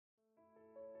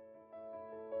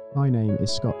My name is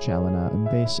Scott Challoner, and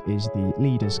this is the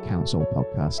Leaders Council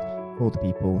podcast for the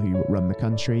people who run the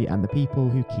country and the people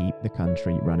who keep the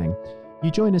country running. You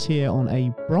join us here on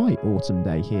a bright autumn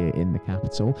day here in the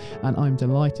capital, and I'm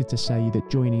delighted to say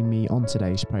that joining me on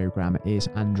today's programme is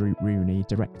Andrew Rooney,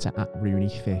 director at Rooney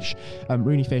Fish.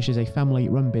 Rooney Fish is a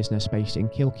family-run business based in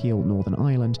Kilkeel, Northern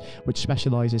Ireland, which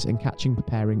specialises in catching,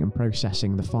 preparing and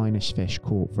processing the finest fish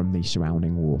caught from the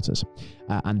surrounding waters.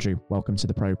 Andrew, welcome to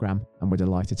the programme, and we're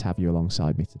delighted to have you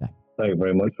alongside me today. Thank you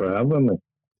very much for having me.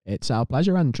 It's our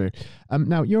pleasure, Andrew.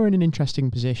 Now, you're in an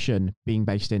interesting position being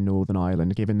based in Northern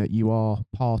Ireland, given that you are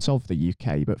part of the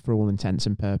UK, but for all intents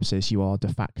and purposes, you are de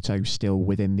facto still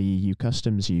within the EU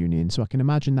Customs Union. So I can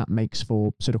imagine that makes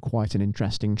for sort of quite an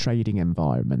interesting trading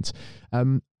environment.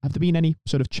 Have there been any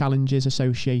sort of challenges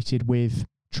associated with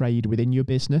trade within your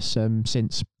business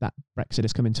since that Brexit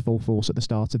has come into full force at the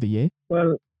start of the year?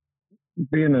 Well,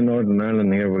 being in Northern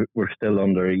Ireland here, we're still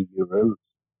under EU rules.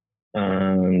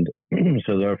 And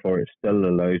so therefore it still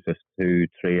allows us to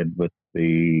trade with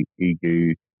the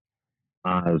EU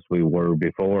as we were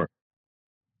before,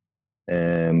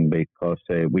 because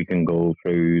we can go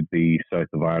through the south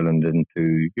of Ireland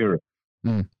into Europe.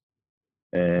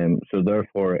 So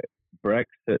therefore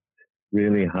Brexit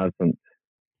really hasn't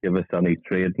given us any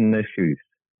trading issues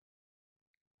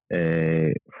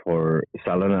for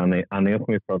selling any of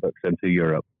my products into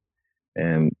Europe.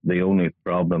 The only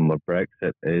problem with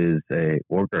Brexit is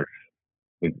workers.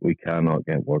 We cannot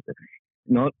get workers.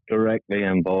 Not directly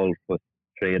involved with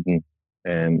trading,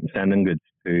 sending goods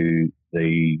to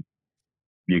the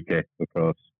UK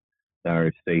across the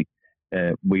Irish Sea.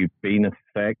 We've been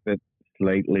affected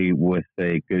slightly with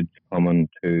goods coming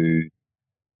to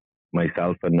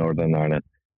myself in Northern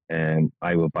Ireland.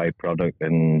 I would buy product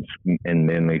in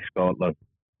mainly Scotland.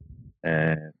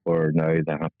 For now,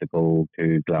 they have to go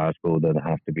to Glasgow, they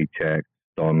have to be checked,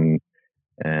 done.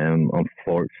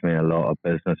 Unfortunately, a lot of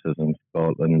businesses in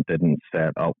Scotland didn't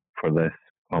set up for this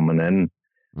coming in,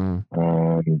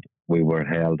 and we were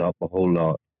held up a whole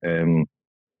lot.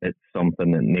 It's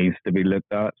something that needs to be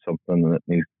looked at, something that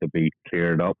needs to be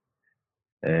cleared up.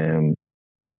 It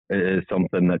is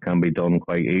something that can be done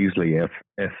quite easily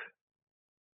if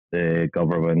the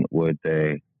government would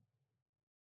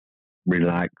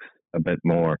relax a bit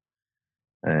more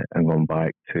and going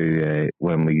back to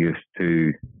when we used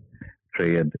to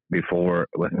trade before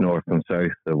with North and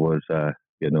South. There was,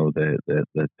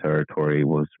 the territory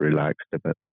was relaxed a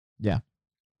bit. Yeah.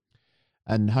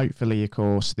 And hopefully, of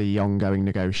course, the ongoing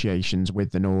negotiations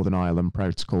with the Northern Ireland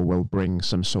Protocol will bring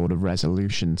some sort of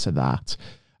resolution to that.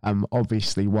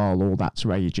 Obviously, while all that's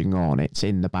raging on, it's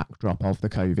in the backdrop of the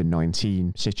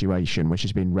COVID-19 situation, which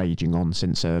has been raging on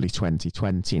since early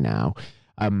 2020 now.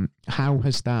 How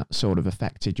has that sort of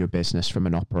affected your business from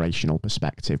an operational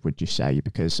perspective, would you say?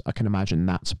 Because I can imagine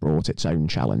that's brought its own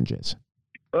challenges.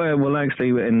 Well, actually,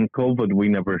 in COVID, we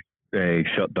never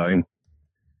shut down.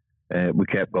 We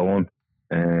kept going.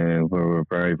 We were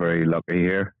very, very lucky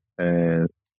here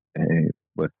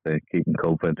with keeping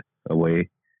COVID away.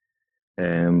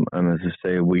 And as I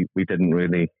say, we didn't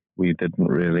really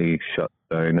shut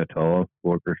down at all.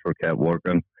 Workers were kept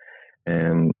working.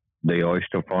 The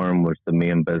Oyster Farm was the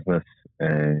main business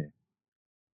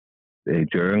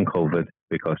during COVID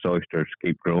because oysters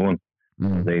keep growing.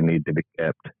 They need to be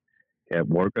kept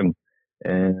working.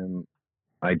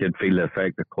 I did feel the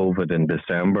effect of COVID in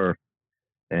December.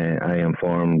 I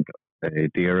informed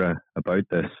DERA about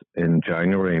this in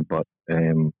January, but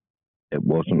it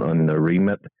wasn't on the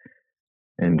remit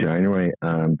in January.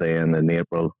 And then in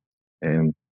April,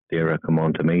 DERA come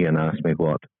on to me and asked me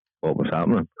what was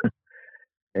happening.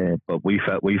 But we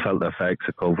felt the effects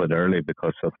of COVID early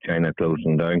because of China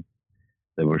closing down.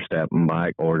 They were stepping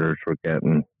back, orders were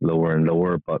getting lower and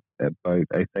lower. But about,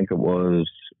 I think it was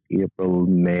April,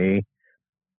 May,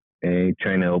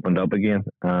 China opened up again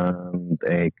and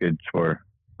goods were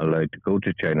allowed to go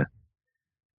to China.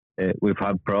 We've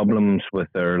had problems with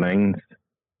airlines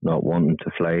not wanting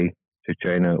to fly to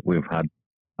China. We've had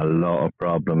a lot of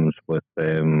problems with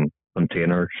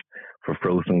containers for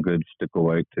frozen goods to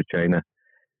go out to China.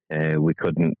 We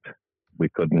couldn't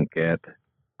get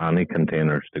any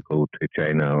containers to go to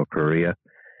China or Korea,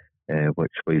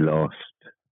 which we lost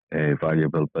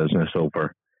valuable business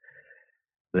over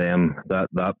them.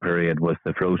 That period with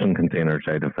the frozen container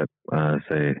side of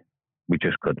it, we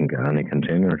just couldn't get any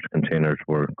containers. Containers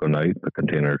were going out, the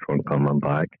containers weren't coming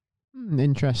back.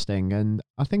 Interesting. And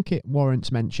I think it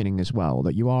warrants mentioning as well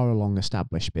that you are a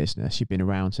long-established business. You've been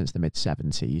around since the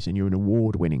mid-70s and you're an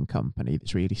award-winning company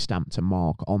that's really stamped a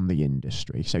mark on the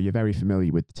industry. So you're very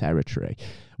familiar with the territory.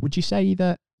 Would you say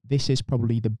that this is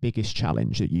probably the biggest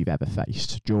challenge that you've ever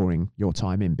faced during your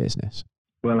time in business?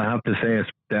 Well, I have to say it's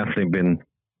definitely been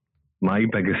my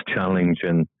biggest challenge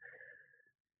in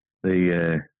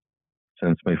the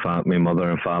since my mother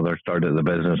and father started the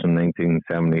business in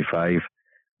 1975.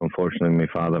 Unfortunately, my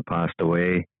father passed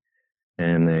away,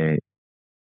 and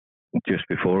just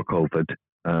before COVID,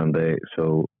 and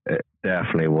so it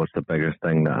definitely was the biggest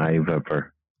thing that I've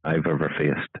ever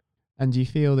faced. And do you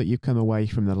feel that you've come away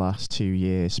from the last 2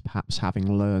 years perhaps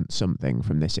having learnt something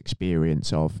from this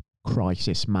experience of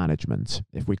crisis management,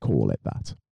 if we call it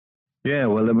that? Yeah,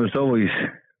 well, it was always,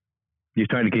 you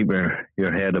try to keep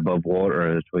your head above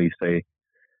water, as we say,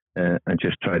 and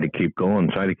just try to keep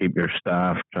going, try to keep your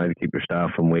staff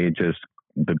on wages.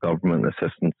 The government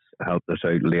assistance helped us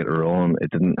out later on.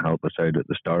 It didn't help us out at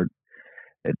the start.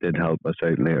 It did help us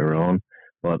out later on.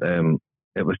 But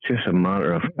it was just a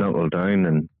matter of knuckle down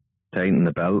and tighten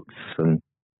the belts and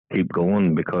keep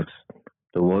going, because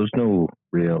there was no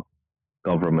real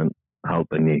government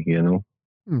helping you, you know.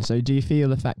 So do you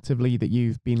feel effectively that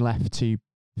you've been left to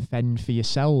fend for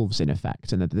yourselves in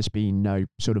effect, and that there's been no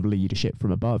sort of leadership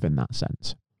from above in that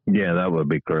sense? Yeah, that would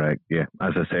be correct. Yeah.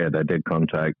 As I said, I did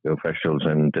contact the officials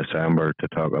in December to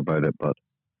talk about it, but,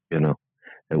 you know,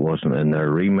 it wasn't in their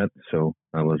remit, so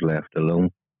I was left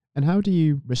alone. And how do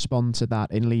you respond to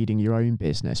that in leading your own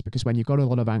business? Because when you've got a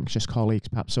lot of anxious colleagues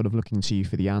perhaps sort of looking to you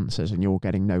for the answers and you're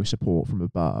getting no support from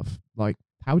above, like,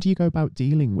 how do you go about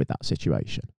dealing with that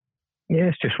situation? Yeah,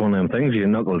 it's just one of them things. You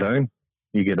knuckle down,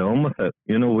 you get on with it.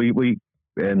 You know, we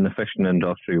in the fishing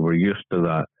industry, we're used to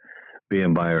that,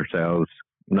 being by ourselves,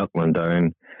 knuckling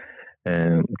down,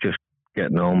 and just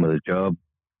getting on with the job,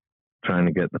 trying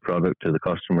to get the product to the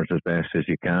customers as best as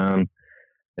you can,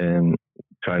 and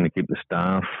trying to keep the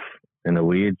staff in a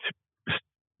wage.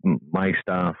 My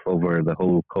staff over the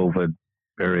whole COVID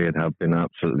period have been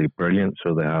absolutely brilliant.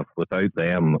 So they have, without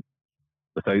them,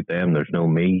 there's no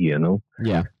me, you know.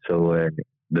 Yeah. So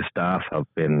the staff have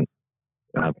been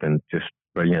just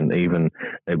brilliant. Even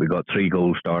we got 3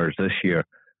 gold stars this year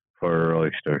for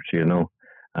oysters, you know,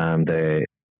 and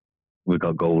we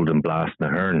got gold in Blast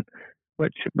and Hearn,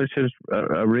 which is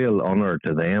a real honour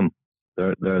to them.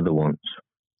 They're the ones,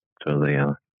 so they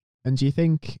are. And do you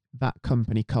think that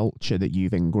company culture that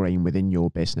you've ingrained within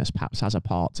your business perhaps has a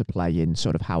part to play in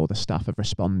sort of how the staff have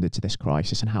responded to this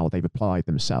crisis and how they've applied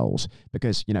themselves?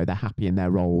 Because, you know, they're happy in their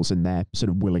roles and they're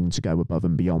sort of willing to go above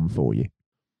and beyond for you.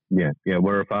 Yeah,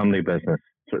 we're a family business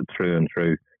through and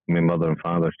through. My mother and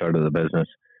father started the business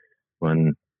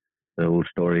when, the old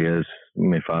story is,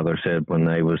 my father said when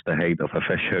I was the height of a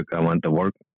fish hook, I went to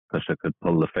work because I could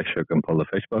pull the fish hook and pull the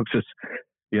fish boxes.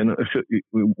 You know, so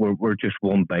we're just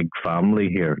one big family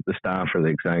here. The staff are the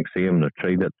exact same. They're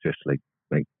treated just like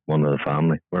one of the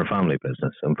family. We're a family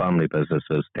business, and family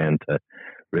businesses tend to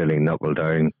really knuckle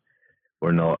down.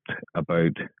 We're not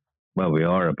about, well, we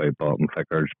are about bottom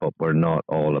figures, but we're not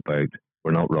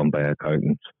run by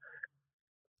accountants.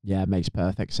 Yeah, it makes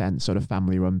perfect sense. Sort of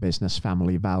family-run business,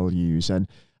 family values. And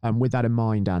with that in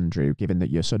mind, Andrew, given that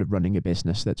you're sort of running a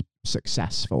business that's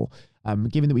successful,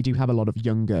 given that we do have a lot of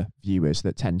younger viewers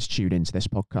that tend to tune into this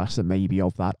podcast that maybe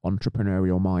of that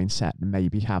entrepreneurial mindset and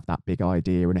maybe have that big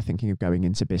idea and are thinking of going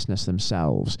into business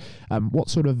themselves,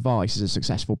 what sort of advice as a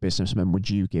successful businessman would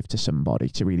you give to somebody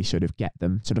to really sort of get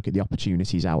them to look at the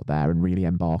opportunities out there and really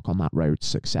embark on that road to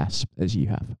success as you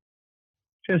have?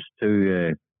 Just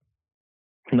to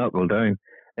knuckle down.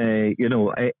 You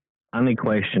know, any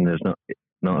question is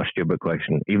not a stupid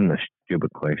question. Even a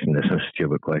stupid question is a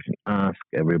stupid question. Ask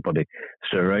everybody.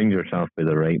 Surround yourself with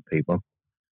the right people,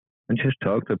 and just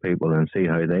talk to people and see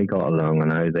how they got along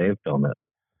and how they've done it.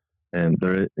 And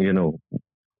there, you know,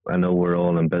 I know we're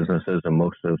all in businesses, and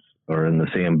most of us are in the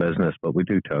same business, but we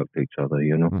do talk to each other.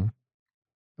 You know. Mm.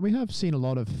 We have seen a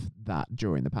lot of that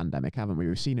during the pandemic, haven't we?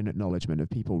 We've seen an acknowledgement of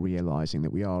people realising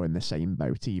that we are in the same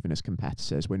boat, even as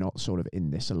competitors. We're not sort of in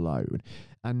this alone.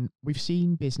 And we've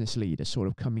seen business leaders sort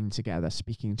of coming together,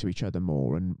 speaking to each other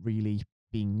more and really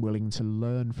being willing to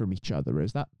learn from each other.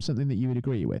 Is that something that you would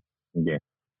agree with? Yeah,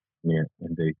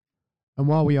 indeed. And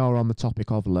while we are on the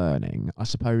topic of learning, I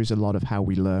suppose a lot of how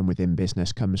we learn within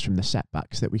business comes from the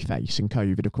setbacks that we face. And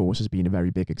COVID, of course, has been a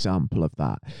very big example of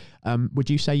that. Would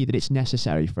you say that it's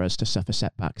necessary for us to suffer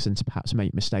setbacks and to perhaps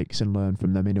make mistakes and learn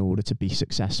from them in order to be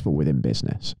successful within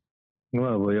business?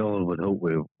 Well, we all would hope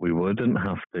we wouldn't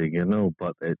have to, you know,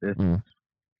 but it's,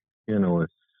 you know,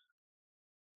 it's,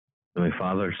 my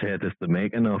father said it's the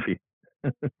making of you.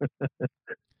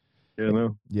 You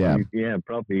know, yeah,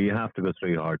 probably you have to go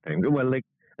through hard times. Well, like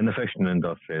in the fishing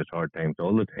industry, it's hard times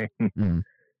all the time.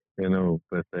 You know,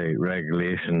 with the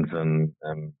regulations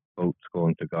and boats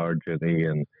going to guard duty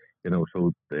and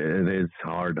So it is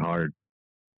hard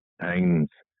times.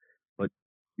 But,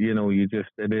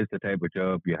 it is the type of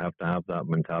job you have to have that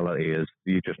mentality is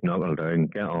you just knuckle down,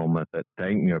 get on with it,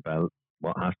 tighten your belt.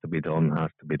 What has to be done has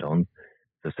to be done.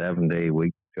 It's a 7-day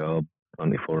week job,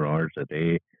 24 hours a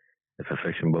day. If a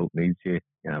fishing boat needs you,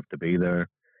 you have to be there.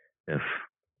 If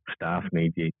staff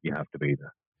need you, you have to be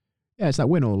there. Yeah, it's that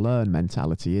win or learn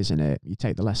mentality, isn't it? You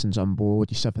take the lessons on board,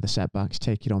 you suffer the setbacks,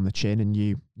 take it on the chin, and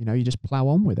you just plough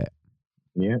on with it.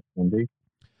 Yeah, indeed.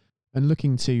 And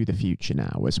looking to the future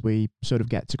now, as we sort of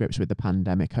get to grips with the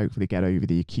pandemic, hopefully get over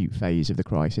the acute phase of the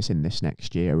crisis in this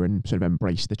next year and sort of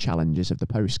embrace the challenges of the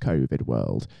post-COVID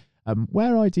world,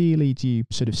 where ideally do you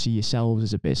sort of see yourselves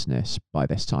as a business by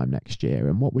this time next year?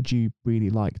 And what would you really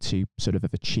like to sort of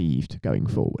have achieved going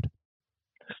forward?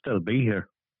 Still be here.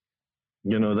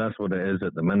 That's what it is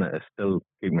at the minute, is still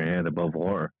keep my head above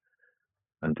water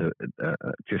and to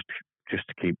just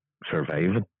to keep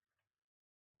surviving.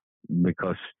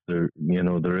 Because there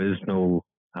is no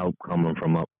help coming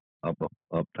from up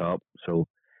top. So,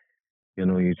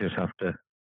 you just have to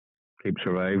keep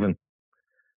surviving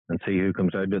and see who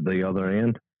comes out at the other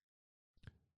end.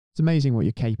 It's amazing what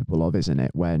you're capable of, isn't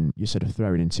it? When you're sort of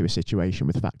thrown into a situation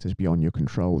with factors beyond your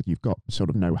control, you've got sort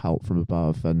of no help from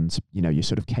above, and you're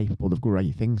sort of capable of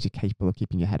great things. You're capable of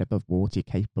keeping your head above water. You're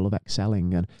capable of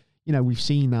excelling, and we've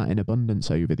seen that in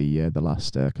abundance over the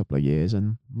last couple of years,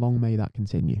 and long may that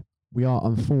continue. We are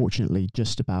unfortunately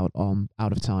just about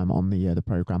out of time on the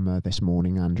programme this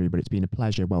morning, Andrew, but it's been a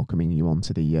pleasure welcoming you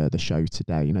onto the show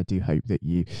today, and I do hope that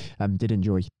you did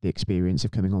enjoy the experience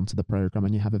of coming onto the programme,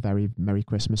 and you have a very Merry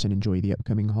Christmas and enjoy the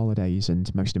upcoming holidays,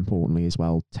 and most importantly as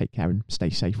well, take care and stay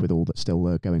safe with all that's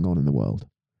still going on in the world.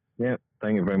 Yeah,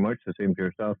 thank you very much. The same to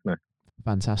yourself now.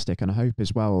 Fantastic. And I hope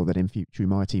as well that in future we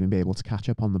might even be able to catch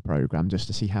up on the programme just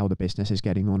to see how the business is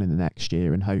getting on in the next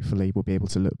year, and hopefully we'll be able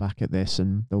to look back at this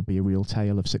and there'll be a real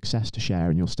tale of success to share,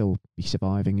 and you'll still be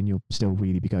surviving and you'll still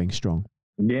really be going strong.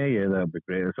 Yeah, that'd be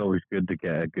great. It's always good to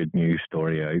get a good news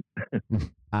story out.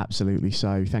 Absolutely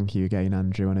so. Thank you again,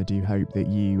 Andrew, and I do hope that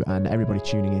you and everybody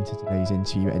tuning into today's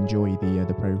interview enjoy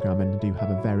the programme, and do have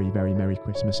a very, very Merry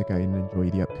Christmas again and enjoy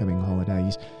the upcoming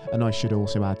holidays. And I should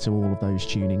also add to all of those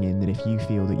tuning in that if you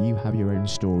feel that you have your own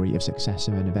story of success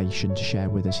and innovation to share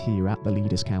with us here at the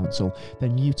Leaders Council,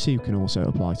 then you too can also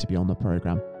apply to be on the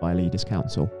programme via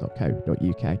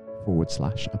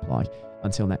leaderscouncil.co.uk/apply.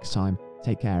 Until next time,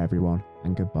 take care everyone,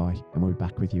 and goodbye, and we'll be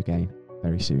back with you again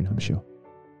very soon, I'm sure.